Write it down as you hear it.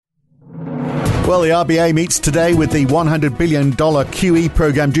Well, the RBA meets today with the $100 billion QE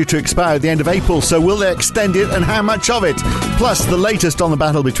program due to expire at the end of April. So will they extend it, and how much of it? Plus, the latest on the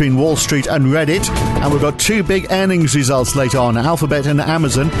battle between Wall Street and Reddit. And we've got two big earnings results later on, Alphabet and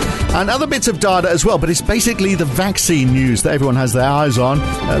Amazon. And other bits of data as well. But it's basically the vaccine news that everyone has their eyes on.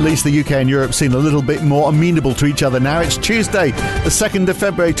 At least the UK and Europe seem a little bit more amenable to each other now. It's Tuesday, the 2nd of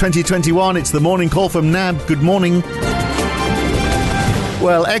February 2021. It's the morning call from NAB. Good morning.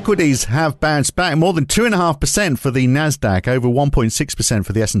 Well, equities have bounced back more than 2.5% for the Nasdaq, over 1.6%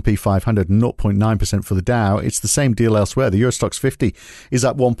 for the S&P 500 and 0.9% for the Dow. It's the same deal elsewhere. The Eurostoxx 50 is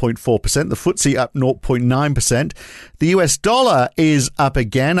up 1.4%. The FTSE up 0.9%. The US dollar is up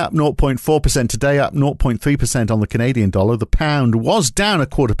again, up 0.4% today, up 0.3% on the Canadian dollar. The pound was down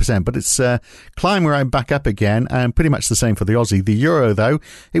 0.25%, but it's climbing right back up again, and pretty much the same for the Aussie. The euro, though,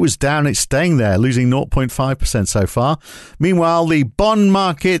 it was down. It's staying there, losing 0.5% so far. Meanwhile, the bond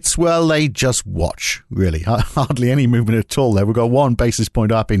markets, well, they just watch, really. Hardly any movement at all there. We've got 1 basis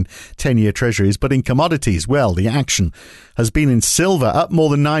point up in 10-year treasuries. But in commodities, well, the action has been in silver, up more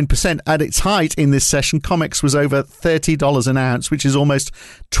than 9%. At its height in this session, COMEX was over $30 an ounce, which is almost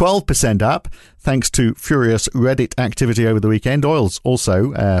 12% up, thanks to furious Reddit activity over the weekend. Oil's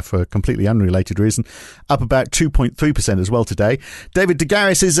also, for a completely unrelated reason, up about 2.3% as well today. David de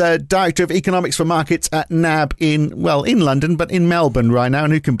Garis is Director of Economics for Markets at NAB in London, but in Melbourne right now,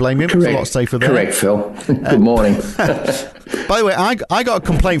 and who can blame him? Correct. It's a lot safer there. Correct, Phil. Good morning. By the way, I got a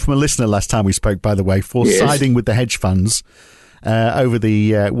complaint from a listener last time we spoke, by the way, for siding with the hedge funds over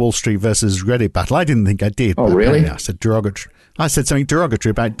the Wall Street versus Reddit battle. I didn't think I did. Oh, really? I said derogatory. I said something derogatory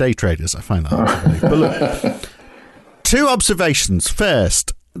about day traders. I find that hard to believe. But look, two observations.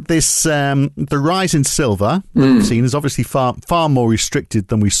 First, this the rise in silver we've seen is obviously far more restricted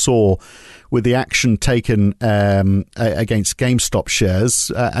than we saw with the action taken against GameStop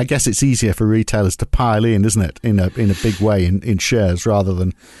shares. I guess it's easier for retailers to pile in, isn't it, in a big way in shares rather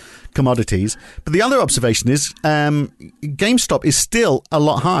than commodities. But the other observation is GameStop is still a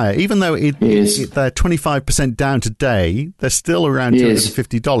lot higher, even though they're 25% down today. They're still around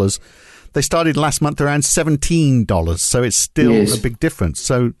 $250. They started last month around $17, so it's still a big difference.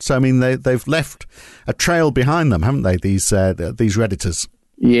 So I mean, they've left a trail behind them, haven't they? These Redditors.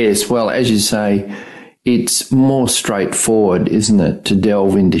 Yes, well, as you say, it's more straightforward, isn't it, to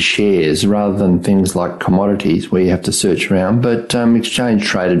delve into shares rather than things like commodities where you have to search around. But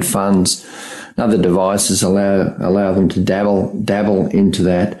exchange-traded funds and other devices allow them to dabble into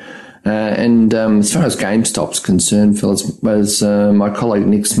that. And as far as GameStop's concerned, Phil, as my colleague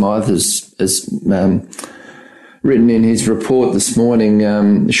Nick Smythe has written in his report this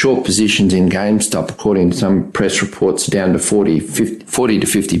morning, short positions in GameStop, according to some press reports, are down to 40 to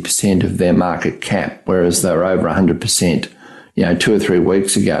 50% of their market cap, whereas they were over 100%, 2 or 3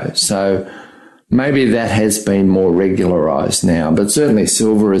 weeks ago. So maybe that has been more regularized now, but certainly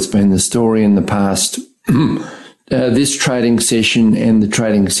silver has been the story in the past. This trading session and the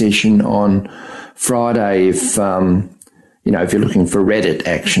trading session on Friday, if you're looking for Reddit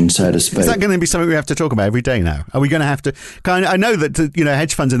action, so to speak. Is that going to be something we have to talk about every day now? Are we going to have to? I know that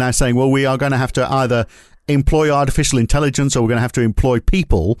hedge funds are now saying, well, we are going to have to either employ artificial intelligence or we're going to have to employ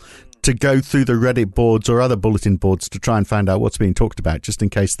people to go through the Reddit boards or other bulletin boards to try and find out what's being talked about, just in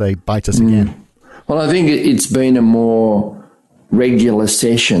case they bite us again. Well, I think it's been a more regular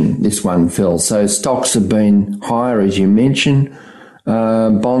session, this one, Phil. So stocks have been higher, as you mentioned.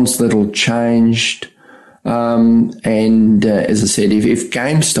 Bonds little changed. And as I said, if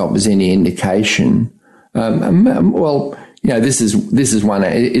GameStop is any indication, this is one.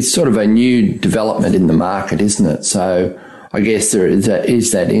 It's sort of a new development in the market, isn't it? So I guess there is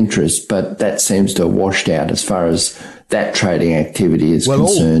that interest, but that seems to have washed out as far as that trading activity is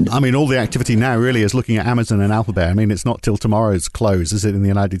concerned. All the activity now really is looking at Amazon and Alphabet. I mean, it's not till tomorrow's close, is it, in the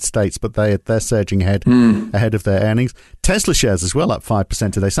United States? But they're surging ahead of their earnings. Tesla shares as well up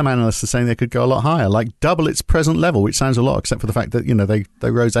 5% today. Some analysts are saying they could go a lot higher, like double its present level, which sounds a lot, except for the fact that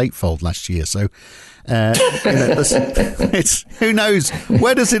they rose 8-fold last year. So it's who knows,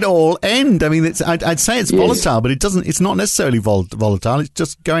 where does it all end? I mean, I'd say it's volatile, but it doesn't. It's not necessarily volatile. It's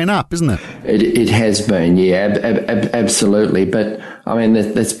just going up, isn't it? It has been, absolutely. But I mean,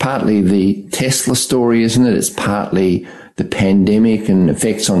 that's partly the Tesla story, isn't it? It's partly the pandemic and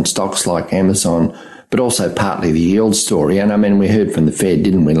effects on stocks like Amazon, but also partly the yield story. And I mean, we heard from the Fed,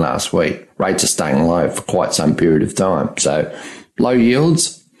 didn't we, last week? Rates are staying low for quite some period of time. So low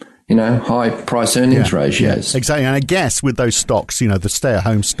yields, high price earnings ratios. Yeah, exactly. And I guess with those stocks, the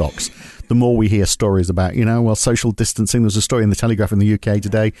stay-at-home stocks, the more we hear stories about, social distancing. There's a story in the Telegraph in the UK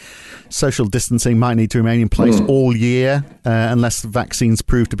today. Social distancing might need to remain in place all year unless the vaccines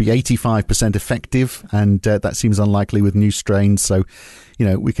prove to be 85% effective, and that seems unlikely with new strains. So,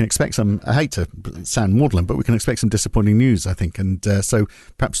 we can expect some, I hate to sound maudlin, but we can expect some disappointing news, I think. And so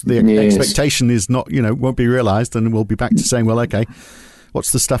perhaps the expectation is not, won't be realised, and we'll be back to saying, well, okay,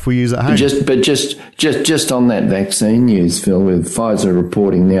 what's the stuff we use at home? Just on that vaccine news, Phil, with Pfizer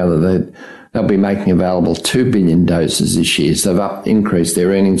reporting now that they'll be making available 2 billion doses this year. So they've increased their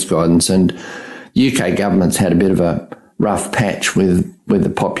earnings guidance, and UK government's had a bit of a rough patch with the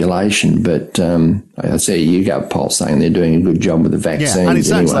population, but I see a YouGov poll saying they're doing a good job with the vaccines. Yeah, and it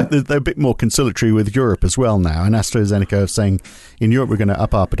sounds anyway. like they're a bit more conciliatory with Europe as well now, and AstraZeneca are saying in Europe we're going to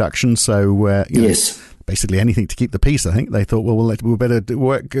up our production, so yes. Basically anything to keep the peace. I think they thought, well, we better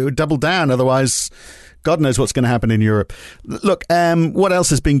double down, otherwise God knows what's going to happen in Europe. Look, what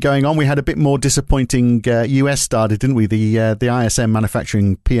else has been going on? We had a bit more disappointing US started, didn't we? The ISM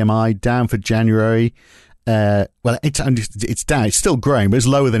manufacturing PMI down for January. It's down. It's still growing, but it's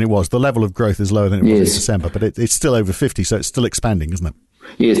lower than it was. The level of growth is lower than it was in December, but it's still over 50, so it's still expanding, isn't it?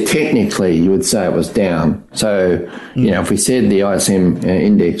 Yes, technically you would say it was down. So, if we said the ISM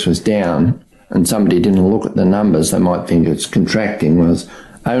index was down and somebody didn't look at the numbers, they might think it's contracting, was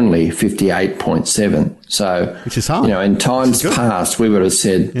only 58.7. So, which is high. In times past, we would have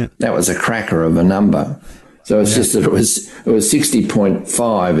said that was a cracker of a number. So it's just that it was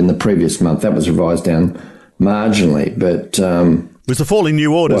 60.5 in the previous month. That was revised down marginally, but it was the fall in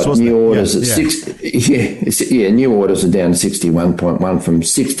new orders, wasn't it? New orders at 60. New orders are down to 61.1 from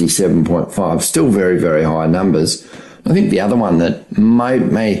 67.5. Still very, very high numbers. I think the other one that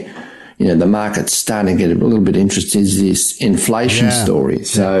may the market's starting to get a little bit interested is this inflation story.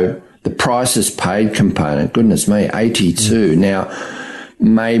 So the prices paid component, goodness me, 82 now.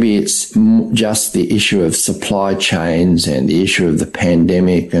 Maybe it's just the issue of supply chains and the issue of the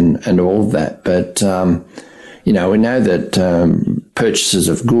pandemic and all of that. But, we know that purchases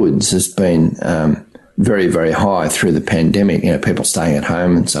of goods has been very, very high through the pandemic, people staying at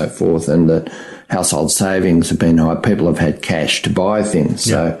home and so forth, and that household savings have been high. People have had cash to buy things.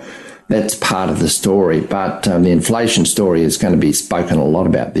 So that's part of the story. But the inflation story is going to be spoken a lot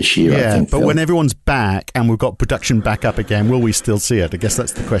about this year, I think. But Phil. when everyone's back and we've got production back up again, will we still see it? I guess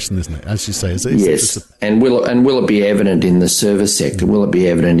that's the question, isn't it? As you say. And will it be evident in the service sector? Will it be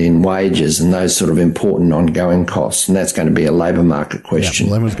evident in wages and those sort of important ongoing costs? And that's going to be a labour market question. Yeah,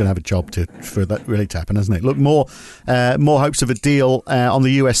 well, everyone's going to have a job for that really to happen, isn't it? Look, more hopes of a deal on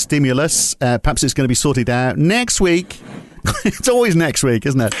the US stimulus. Perhaps it's going to be sorted out next week. It's always next week,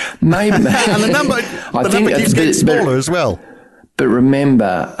 isn't it? Maybe. And the number keeps getting smaller as well. But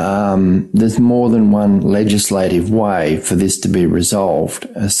remember, there's more than one legislative way for this to be resolved.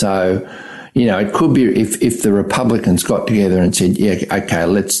 So, it could be if the Republicans got together and said, okay,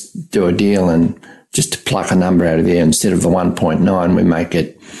 let's do a deal, and just to pluck a number out of there, instead of the 1.9, we make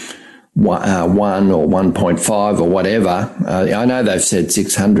it 1 or 1.5 or whatever. I know they've said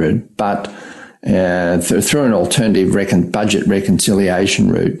 600, but through an alternative budget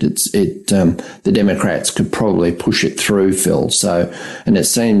reconciliation route, the Democrats could probably push it through, Phil. So, and it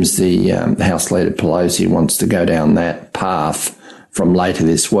seems the House Leader Pelosi wants to go down that path from later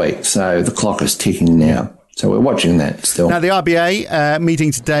this week. So the clock is ticking now. So we're watching that still. Now, the RBA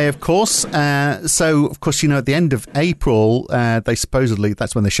meeting today, of course. So, of course, at the end of April, that's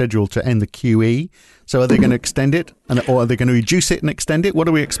when they're scheduled to end the QE. So are they going to extend it, or are they going to reduce it and extend it? What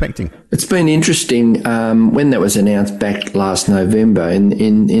are we expecting? It's been interesting. When that was announced back last November,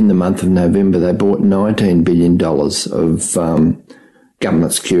 in the month of November, they bought $19 billion of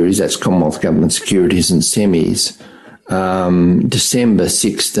government securities. That's Commonwealth government securities and semis. December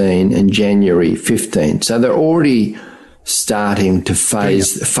 16 and January 15. So they're already starting to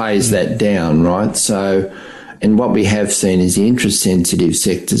phase that down, right? So, and what we have seen is the interest-sensitive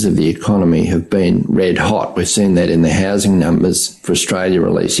sectors of the economy have been red hot. We've seen that in the housing numbers for Australia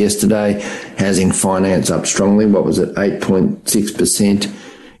released yesterday. Housing finance up strongly. What was it? 8.6%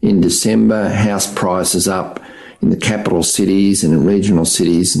 in December. House prices up in the capital cities and in regional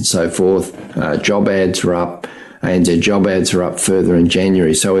cities and so forth. Job ads are up. ANZ job ads are up further in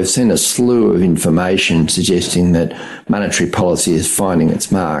January. So we've seen a slew of information suggesting that monetary policy is finding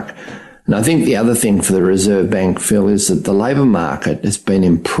its mark. And I think the other thing for the Reserve Bank, Phil, is that the labour market has been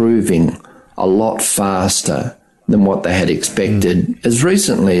improving a lot faster than what they had expected as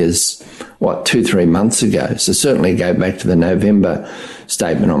recently as, 2-3 months ago. So certainly go back to the November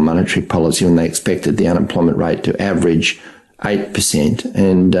statement on monetary policy when they expected the unemployment rate to average 8%,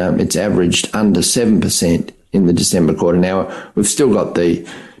 and it's averaged under 7% in the December quarter. Now, we've still got the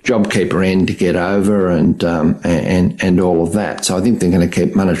JobKeeper end to get over and all of that. So I think they're going to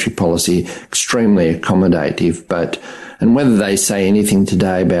keep monetary policy extremely accommodative. And whether they say anything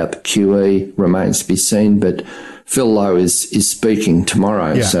today about the QE remains to be seen. But Phil Lowe is speaking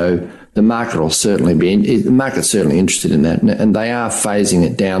tomorrow, so the market will certainly certainly interested in that, and they are phasing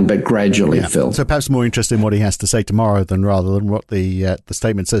it down, but gradually, Phil. So perhaps more interested in what he has to say tomorrow rather than what the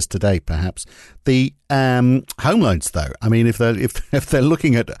statement says today. Perhaps the home loans, though. I mean, if they're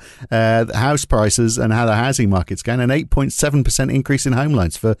looking at house prices and how the housing market's going, an 8.7% increase in home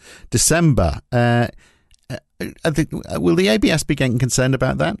loans for December. I think, will the ABS be getting concerned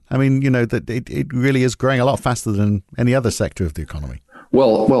about that? I mean, that it really is growing a lot faster than any other sector of the economy.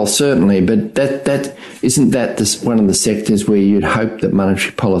 Well, certainly, but that isn't one of the sectors where you'd hope that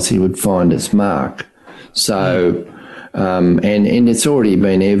monetary policy would find its mark. So, and it's already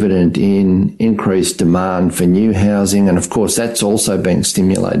been evident in increased demand for new housing, and of course that's also being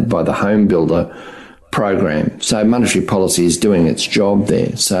stimulated by the home builder program. So monetary policy is doing its job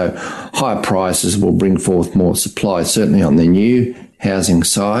there. So higher prices will bring forth more supply, certainly on the new housing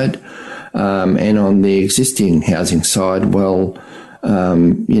side, and on the existing housing side. Well,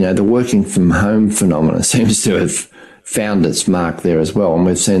 the working from home phenomena seems to have found its mark there as well. And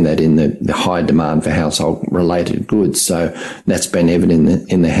we've seen that in the high demand for household related goods. So that's been evident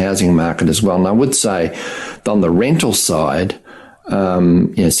in the housing market as well. And I would say on the rental side,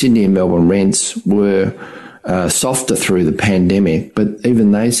 Sydney and Melbourne rents were softer through the pandemic, but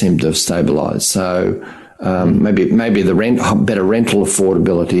even they seem to have stabilised. So maybe the better rental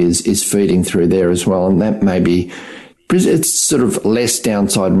affordability is feeding through there as well, and that maybe it's sort of less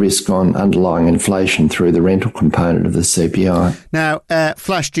downside risk on underlying inflation through the rental component of the CPI. Now,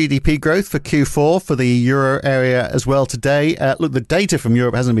 flash GDP growth for Q4 for the euro area as well today. Look, the data from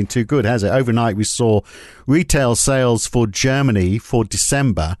Europe hasn't been too good, has it? Overnight, we saw retail sales for Germany for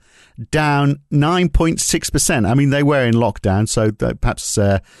December down 9.6%. I mean, they were in lockdown, so perhaps...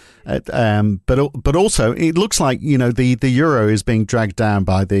 but also it looks like the euro is being dragged down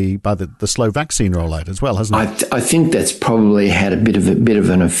by the slow vaccine rollout as well, hasn't it? I think that's probably had a bit of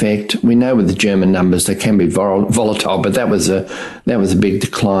an effect. We know with the German numbers they can be volatile, but that was a big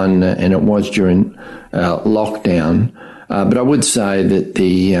decline, and it was during lockdown. But I would say that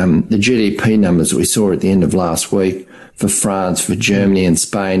the GDP numbers that we saw at the end of last week for France, for Germany, and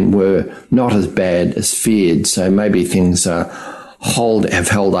Spain were not as bad as feared. So maybe things have held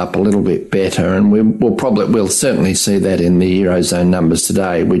up a little bit better, and we'll certainly see that in the Eurozone numbers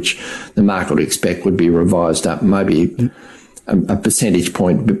today, which the market would expect would be revised up maybe a percentage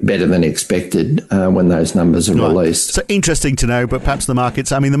point better than expected when those numbers are released. So interesting to know, but perhaps the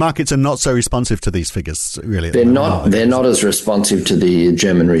markets are not so responsive to these figures, really. They're not as responsive to the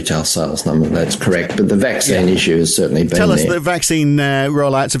German retail sales number, that's correct, but the vaccine issue has certainly been Tell us there. that vaccine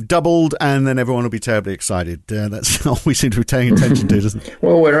rollouts have doubled, and then everyone will be terribly excited. That's all we seem to be paying attention to, doesn't it?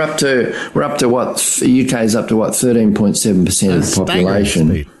 Well, we're up to what, the UK's up to 13.7% of the population.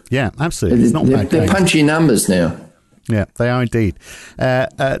 Speed. Yeah, absolutely. It's not bad. They're punchy numbers now. Yeah, they are indeed.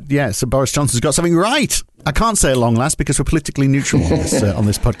 So Boris Johnson's got something right. I can't say at long last because we're politically neutral on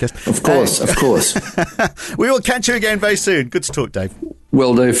this podcast. Of course. We will catch you again very soon. Good to talk, Dave.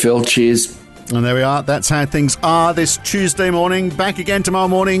 Will do, Phil. Cheers. And there we are. That's how things are this Tuesday morning. Back again tomorrow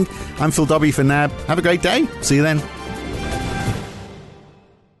morning. I'm Phil Dobbie for NAB. Have a great day. See you then.